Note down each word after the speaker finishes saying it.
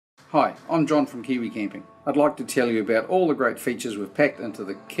Hi, I'm John from Kiwi Camping. I'd like to tell you about all the great features we've packed into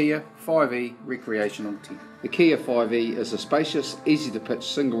the Kia 5e recreational tent. The Kia 5e is a spacious, easy to pitch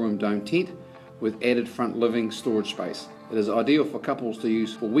single room dome tent with added front living storage space. It is ideal for couples to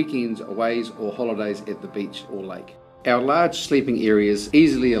use for weekends, aways or holidays at the beach or lake. Our large sleeping areas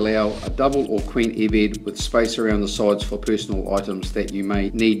easily allow a double or queen airbed with space around the sides for personal items that you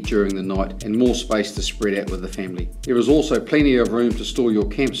may need during the night and more space to spread out with the family. There is also plenty of room to store your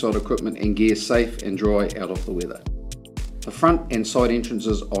campsite equipment and gear safe and dry out of the weather. The front and side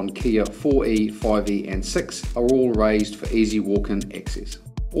entrances on Kia 4e, 5e and 6 are all raised for easy walk-in access.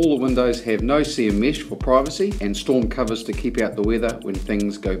 All the windows have no seam mesh for privacy and storm covers to keep out the weather when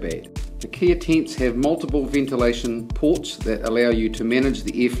things go bad. The Kia tents have multiple ventilation ports that allow you to manage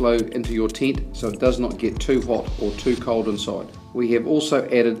the airflow into your tent so it does not get too hot or too cold inside. We have also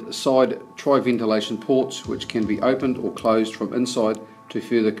added side tri-ventilation ports which can be opened or closed from inside to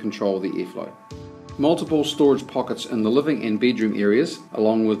further control the airflow. Multiple storage pockets in the living and bedroom areas,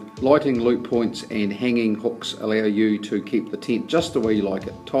 along with lighting loop points and hanging hooks, allow you to keep the tent just the way you like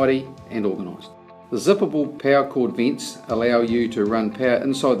it, tidy and organised. The zippable power cord vents allow you to run power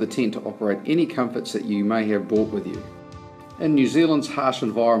inside the tent to operate any comforts that you may have brought with you. In New Zealand's harsh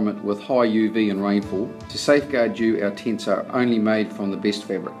environment with high UV and rainfall, to safeguard you, our tents are only made from the best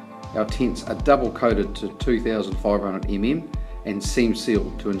fabric. Our tents are double coated to 2500 mm and seam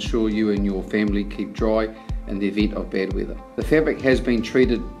sealed to ensure you and your family keep dry in the event of bad weather. The fabric has been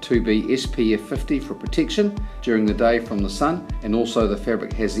treated to be SPF 50 for protection during the day from the sun, and also the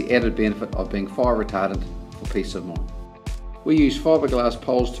fabric has the added benefit of being fire retardant for peace of mind. We use fiberglass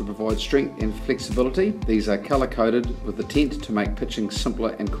poles to provide strength and flexibility. These are colour coded with the tent to make pitching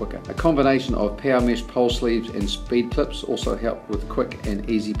simpler and quicker. A combination of power mesh pole sleeves and speed clips also help with quick and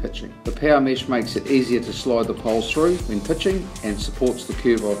easy pitching. The power mesh makes it easier to slide the poles through when pitching and supports the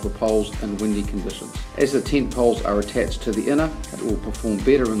curve of the poles in windy conditions. As the tent poles are attached to the inner, it will perform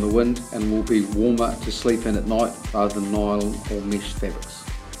better in the wind and will be warmer to sleep in at night rather than nylon or mesh fabrics.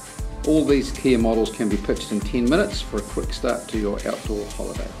 All these Kia models can be pitched in 10 minutes for a quick start to your outdoor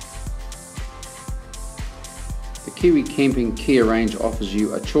holiday. The Kiwi Camping Kia range offers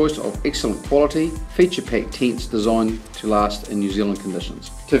you a choice of excellent quality, feature-packed tents designed to last in New Zealand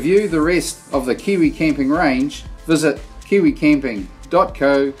conditions. To view the rest of the Kiwi Camping range, visit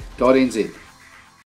kiwicamping.co.nz.